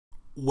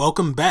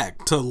Welcome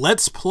back to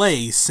Let's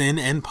Play Sin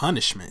and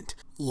Punishment.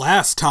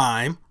 Last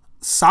time,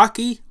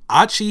 Saki,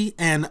 Achi,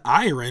 and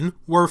Airan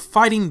were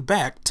fighting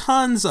back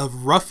tons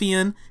of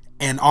Ruffian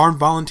and Armed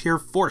Volunteer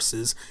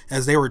forces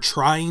as they were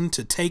trying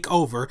to take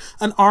over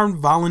an Armed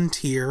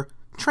Volunteer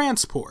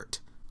transport.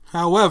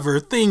 However,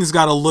 things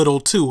got a little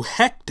too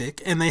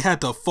hectic and they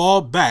had to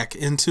fall back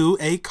into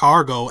a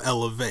cargo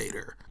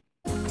elevator.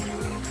 There,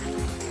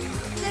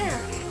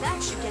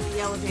 that should get the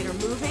elevator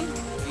moving.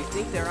 You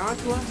think they're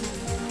onto us?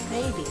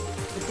 Maybe,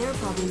 but they're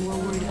probably more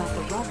worried about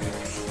the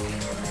Ruffians.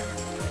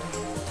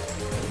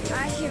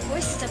 I hear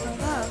voices up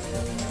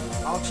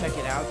above. I'll check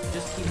it out.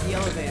 Just keep the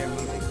elevator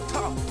moving.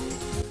 Top.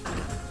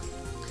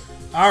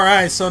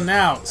 Alright, so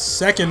now,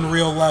 second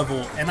real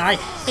level, and I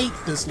hate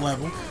this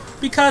level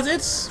because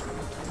it's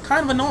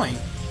kind of annoying.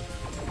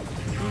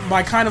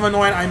 By kind of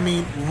annoying, I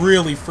mean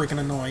really freaking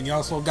annoying. You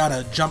also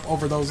gotta jump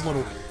over those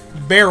little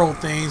barrel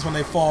things when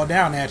they fall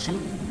down at you.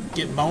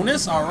 Get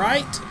bonus,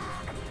 alright.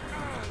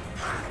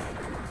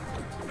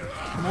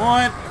 Come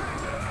on.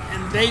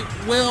 And they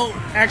will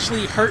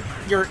actually hurt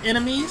your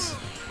enemies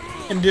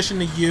in addition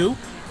to you.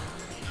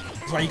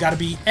 That's why you gotta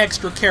be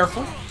extra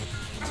careful.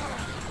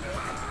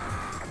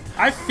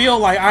 I feel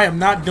like I am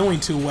not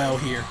doing too well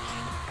here.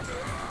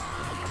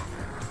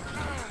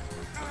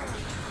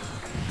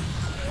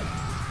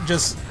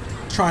 Just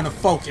trying to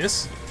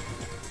focus.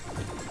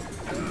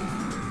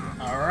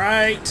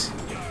 Alright.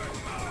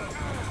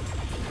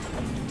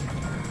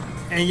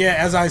 And yeah,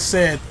 as I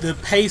said, the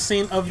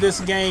pacing of this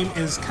game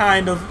is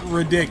kind of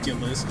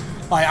ridiculous.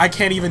 Like, I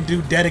can't even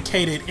do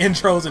dedicated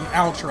intros and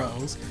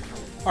outros.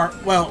 Or,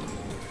 well,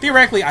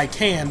 theoretically I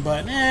can,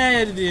 but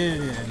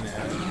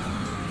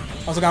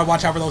also gotta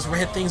watch out for those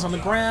red things on the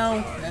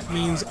ground. That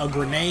means a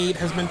grenade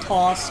has been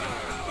tossed.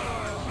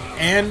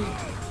 And,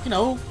 you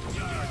know,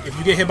 if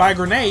you get hit by a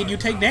grenade, you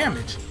take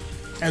damage,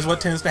 as what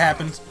tends to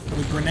happen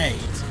with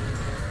grenades.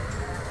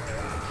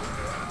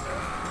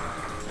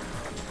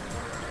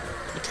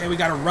 Okay, we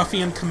got a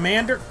Ruffian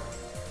commander.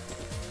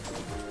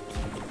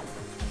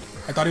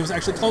 I thought he was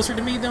actually closer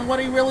to me than what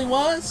he really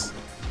was.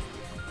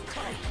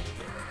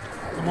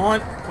 Come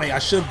on. Wait, I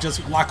should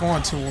just lock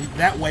on to him.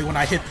 That way, when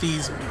I hit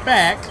these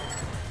back...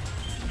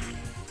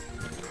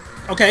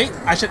 Okay,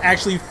 I should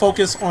actually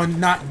focus on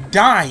not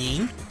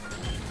dying.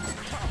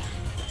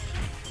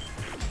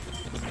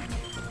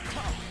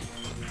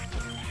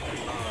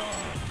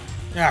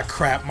 Ah,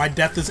 crap. My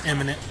death is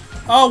imminent.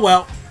 Oh,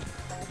 well.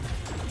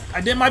 I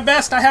did my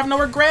best. I have no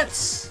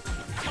regrets.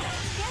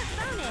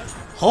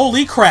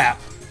 Holy crap.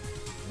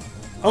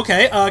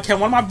 Okay, can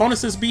one of my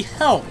bonuses be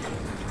health?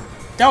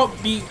 That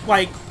would be,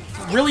 like,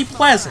 really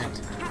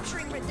pleasant.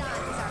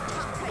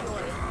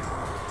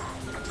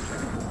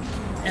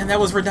 And that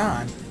was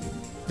Radan.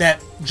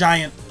 That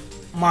giant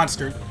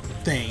monster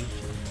thing.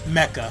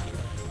 Mecha.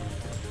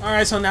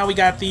 Alright, so now we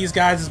got these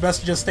guys. It's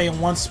best to just stay in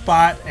one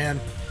spot, and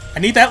I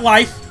need that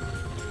life.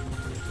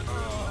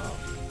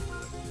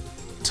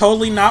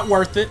 Totally not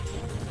worth it.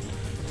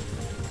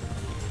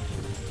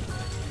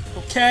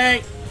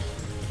 Okay.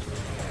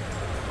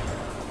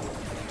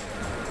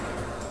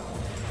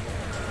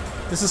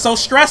 This is so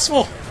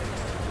stressful.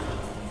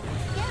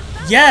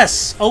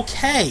 Yes,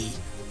 okay.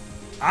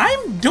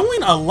 I'm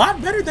doing a lot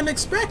better than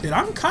expected.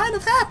 I'm kind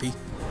of happy.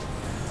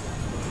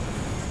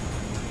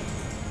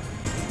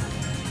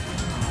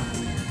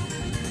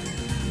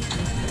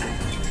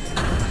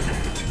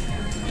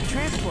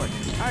 Transport.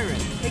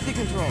 Airan, take the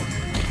controls.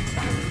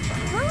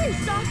 Hurry,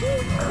 Saki!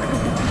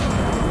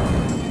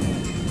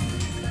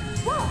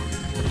 Whoa!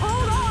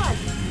 Hold on!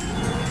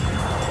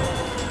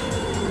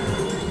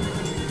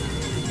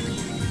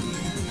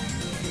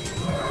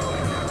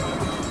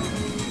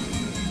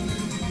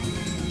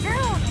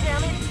 Down,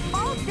 damn it!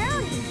 Fall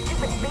down, you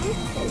stupid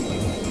beast!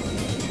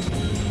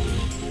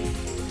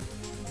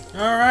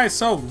 Alright,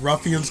 so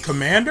Ruffian's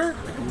commander?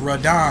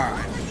 Radan.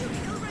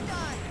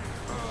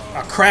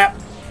 Oh, crap.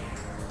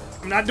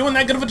 I'm not doing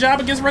that good of a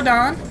job against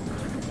Radan.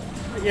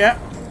 Yeah,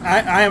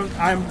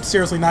 I'm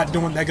seriously not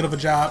doing that good of a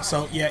job,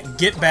 so yeah,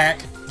 get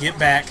back, you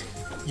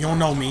don't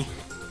know me.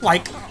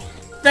 Like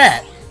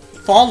that.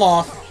 Fall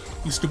off,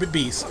 you stupid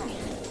beast.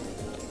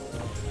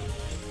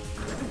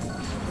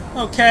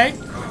 Okay.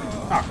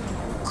 Oh,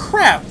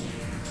 crap.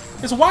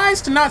 It's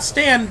wise to not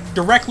stand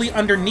directly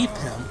underneath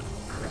him.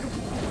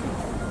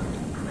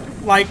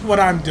 Like what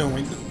I'm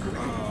doing.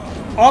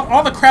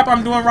 All the crap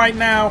I'm doing right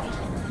now,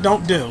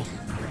 don't do.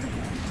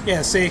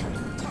 Yeah, see?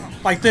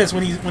 Like this,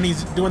 when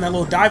he's doing that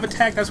little dive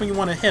attack, that's when you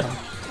want to hit him.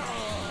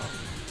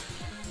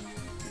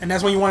 And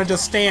that's when you want to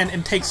just stand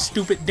and take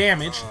stupid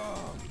damage.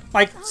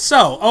 Like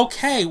so.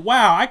 Okay,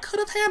 wow, I could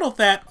have handled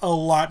that a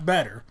lot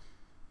better.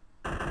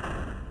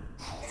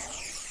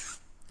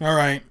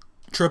 Alright,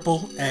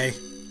 triple A.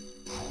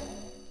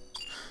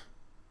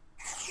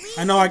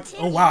 I know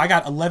oh wow, I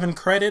got 11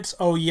 credits.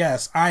 Oh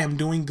yes, I am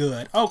doing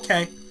good.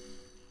 Okay.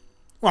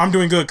 Well, I'm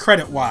doing good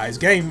credit-wise.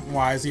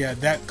 Game-wise, yeah,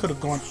 that could have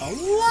gone a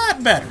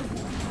lot better.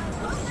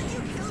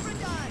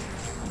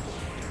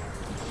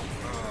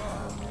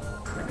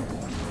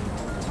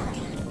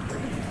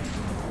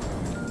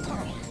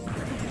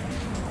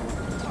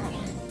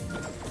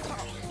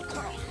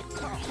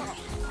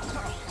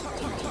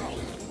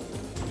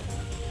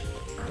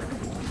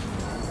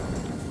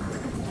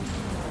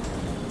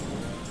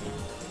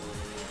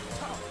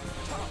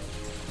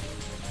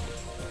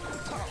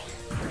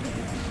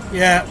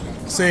 Yeah,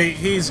 see,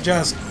 he's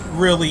just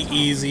really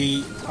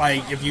easy.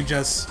 Like, if you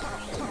just,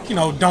 you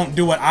know, don't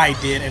do what I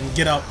did and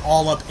get up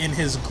all up in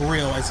his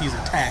grill as he's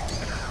attacking.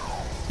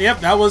 Yep,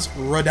 that was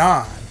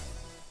Radan.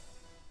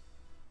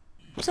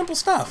 Simple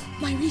stuff.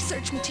 My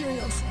research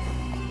materials.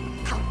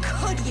 How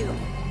could you?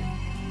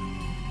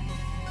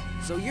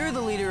 So you're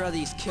the leader of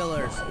these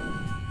killers.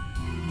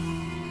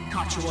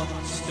 Kachua,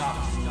 stop.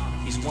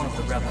 He's one of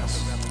the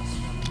rebels.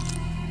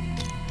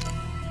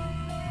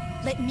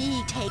 Let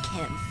me take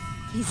him.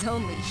 He's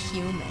only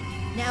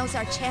human. Now's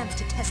our chance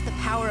to test the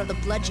power of the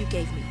blood you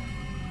gave me.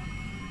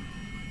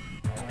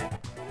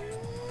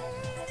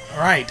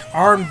 Alright,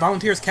 Armed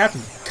Volunteers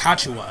Captain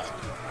Kachua.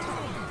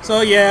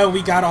 So yeah,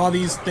 we got all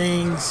these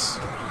things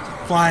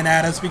flying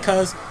at us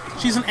because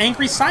she's an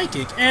angry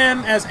psychic,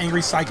 and as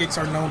angry psychics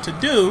are known to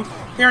do,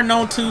 they are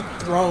known to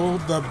throw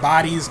the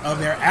bodies of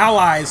their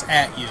allies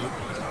at you.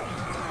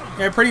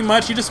 Yeah, pretty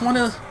much you just want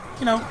to,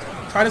 you know,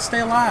 try to stay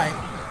alive.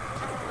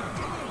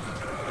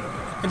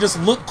 And just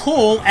look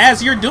cool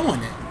as you're doing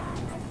it.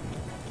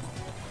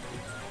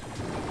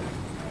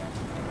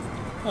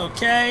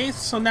 Okay,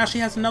 so now she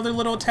has another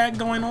little attack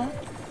going on.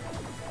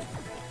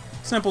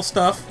 Simple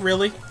stuff,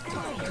 really.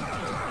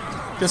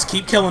 Just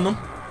keep killing them.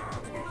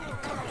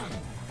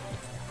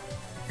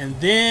 And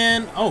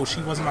then, oh,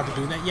 she wasn't about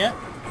to do that yet.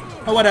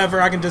 Oh,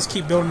 whatever, I can just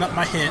keep building up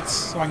my hits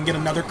so I can get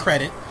another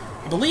credit.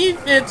 I believe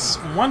it's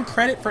 1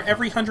 credit for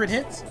every 100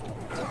 hits.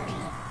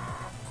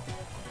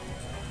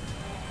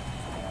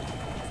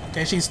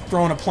 Okay, she's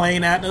throwing a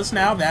plane at us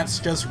now. That's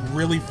just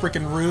really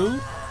freaking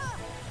rude.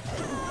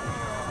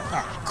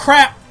 Oh,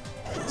 crap!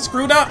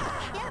 Screwed up!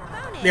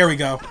 There we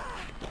go.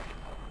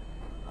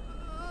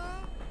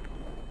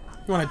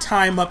 You want to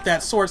time up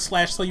that sword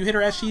slash so you hit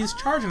her as she's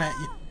charging at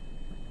you.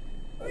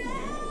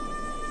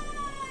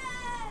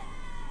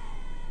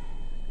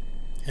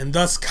 And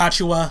thus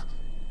Kachua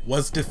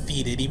was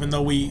defeated, even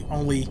though we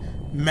only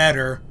met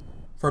her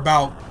for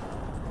about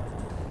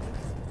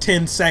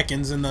 10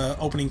 seconds in the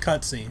opening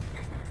cutscene.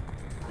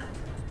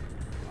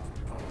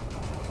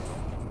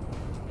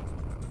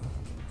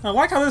 I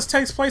like how this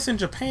takes place in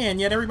Japan,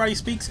 yet everybody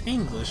speaks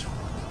English.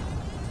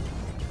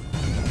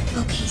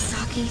 Okay,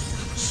 Saki,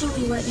 show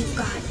me what you've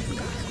got.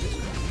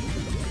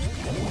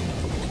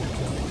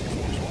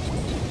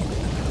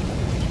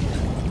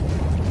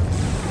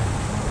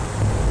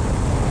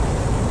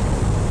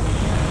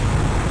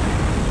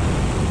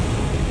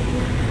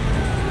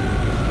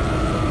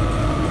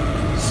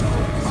 So,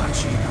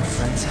 Achi and her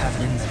friends have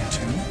it in there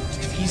too?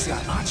 If he's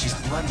got Achi's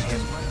blood in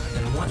him,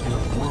 then what in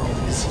the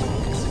world is he?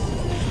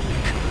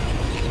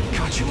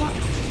 Kachua?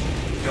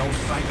 Don't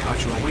fight,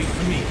 Kachua. Wait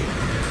for me.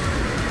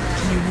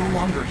 Can you no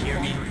longer hear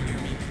me?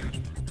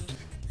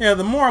 Yeah,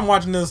 the more I'm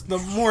watching this, the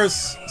more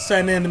it's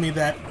setting into me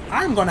that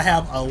I'm going to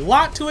have a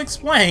lot to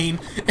explain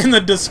in the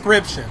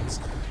descriptions.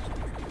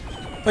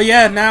 But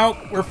yeah, now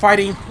we're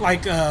fighting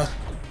like, I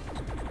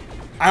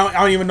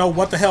don't even know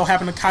what the hell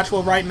happened to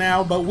Kachua right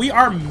now, but we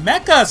are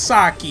Mecha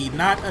Saki,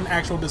 not an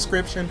actual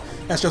description.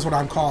 That's just what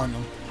I'm calling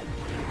him.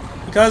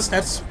 Because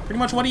that's pretty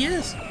much what he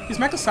is. He's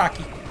Mecha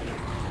Saki.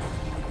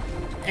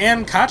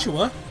 And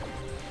Kachua,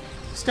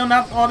 still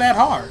not all that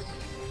hard.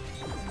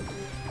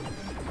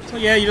 So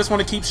yeah, you just want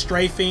to keep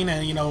strafing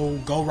and, you know,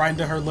 go right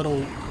into her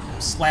little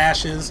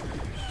slashes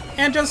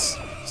and just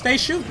stay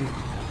shooting.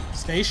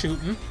 Stay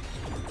shooting.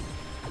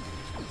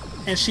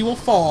 And she will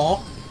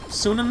fall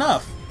soon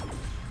enough.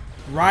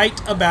 Right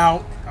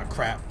about... oh,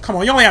 crap. Come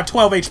on, you only have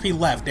 12 HP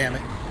left, damn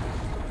it.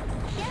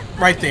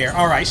 Right there.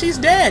 Alright, she's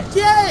dead.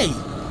 Yay!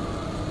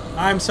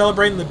 I'm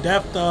celebrating the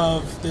death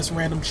of this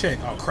random chick.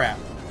 Oh, crap.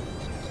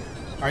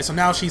 Alright, so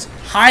now she's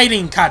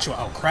hiding Kachua.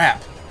 Oh,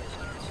 crap.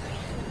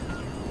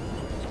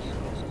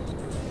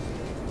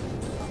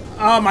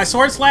 Oh, my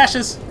sword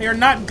slashes. They are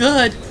not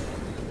good.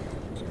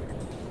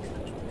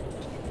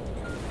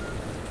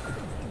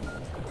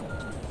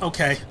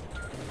 Okay.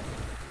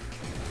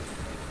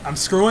 I'm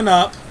screwing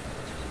up.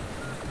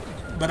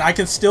 But I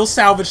can still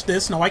salvage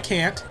this. No, I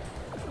can't.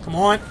 Come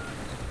on.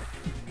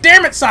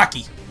 Damn it,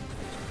 Saki!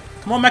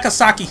 Come on, Mecha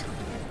Saki.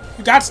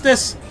 You got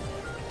this.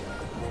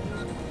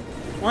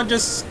 Come on,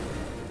 just...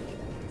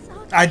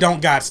 I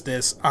don't got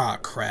this. Ah,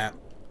 crap.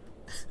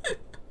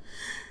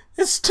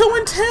 It's too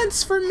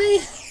intense for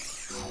me.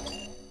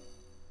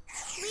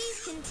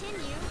 Please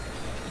continue.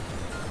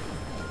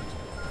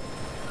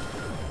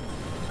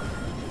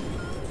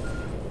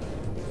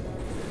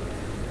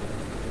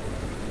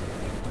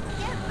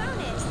 Get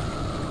bonus.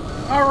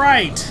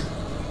 Alright.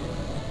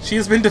 She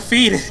has been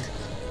defeated.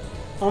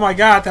 Oh my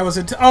god, that was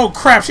it. Oh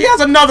crap, she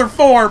has another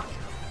form.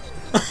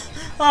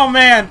 Oh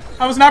man,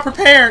 I was not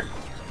prepared.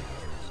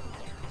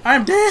 I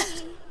am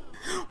dead.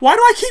 Why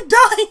do I keep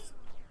dying?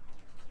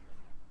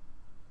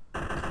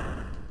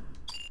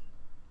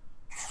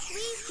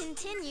 Please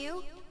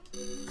continue.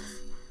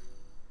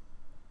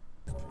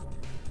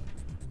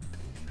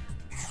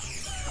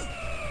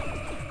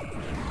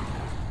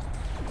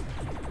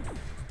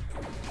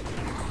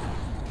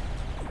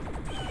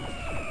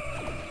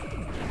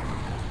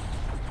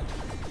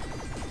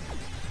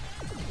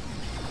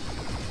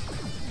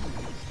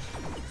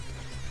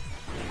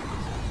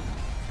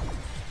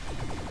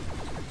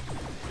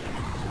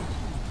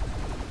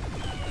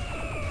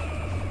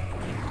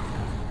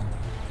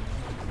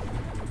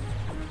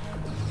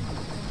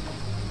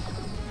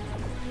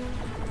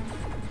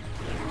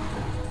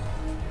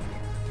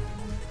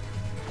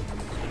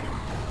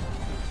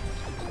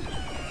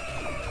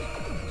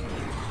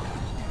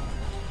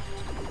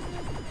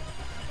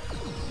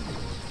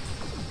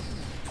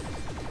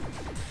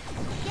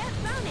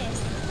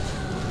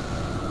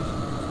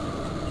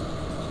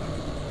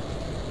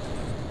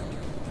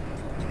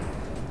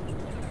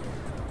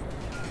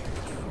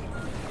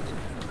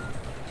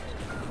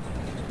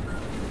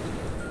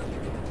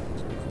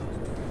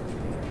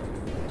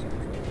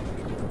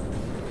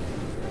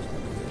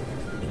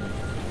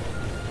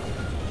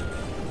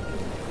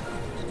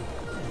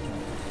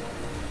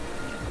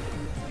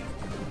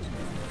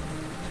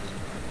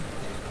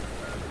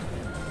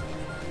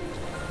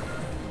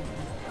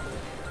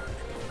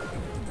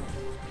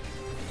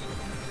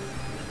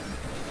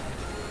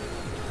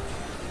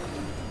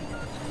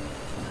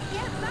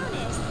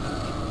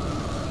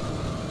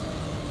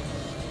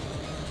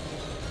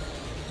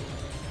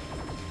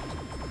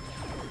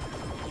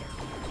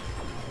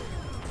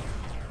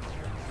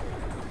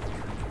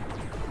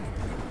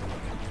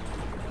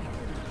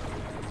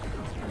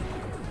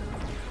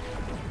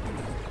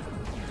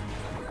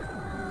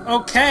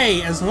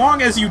 Okay, as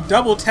long as you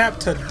double tap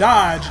to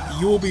dodge,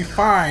 you will be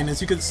fine, as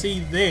you can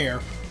see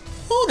there.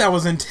 Ooh, that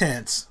was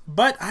intense,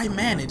 but I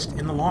managed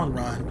in the long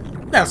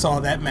run. That's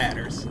all that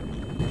matters.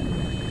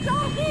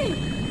 Saki!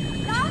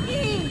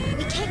 Saki!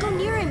 We can't go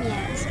near him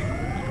yet.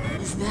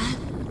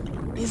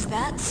 Is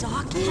that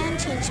Saki? Can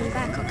change him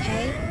back,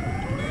 okay?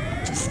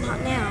 Just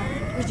not now.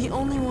 We're the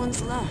only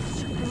ones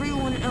left.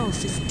 Everyone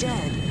else is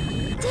dead.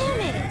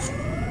 Damn it!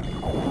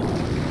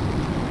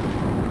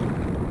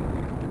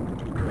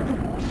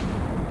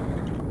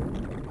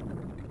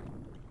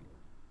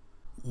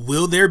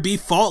 Will there be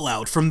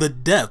fallout from the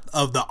death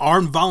of the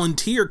Armed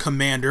Volunteer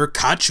Commander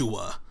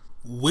Kachua?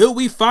 Will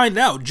we find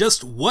out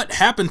just what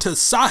happened to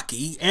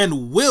Saki,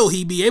 and will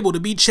he be able to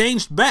be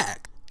changed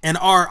back? And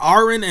are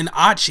Airan and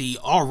Achi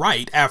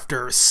alright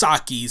after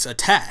Saki's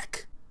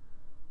attack?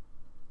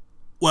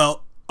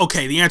 Well,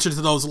 okay, the answer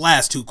to those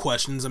last two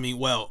questions, I mean,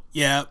 well,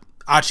 yeah,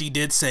 Achi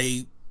did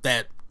say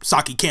that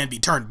Saki can be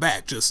turned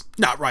back, just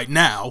not right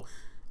now.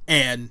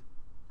 And,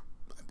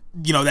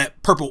 you know,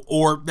 that purple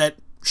orb that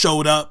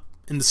showed up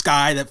in the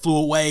sky that flew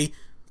away,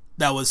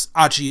 that was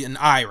Achi and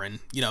Airan.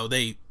 You know,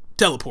 they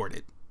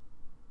teleported.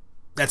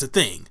 That's a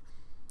thing.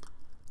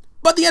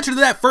 But the answer to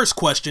that first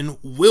question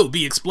will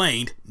be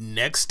explained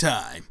next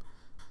time.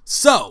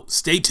 So,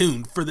 stay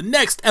tuned for the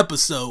next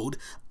episode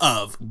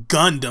of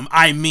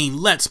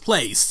Let's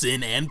Play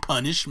Sin and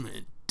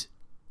Punishment.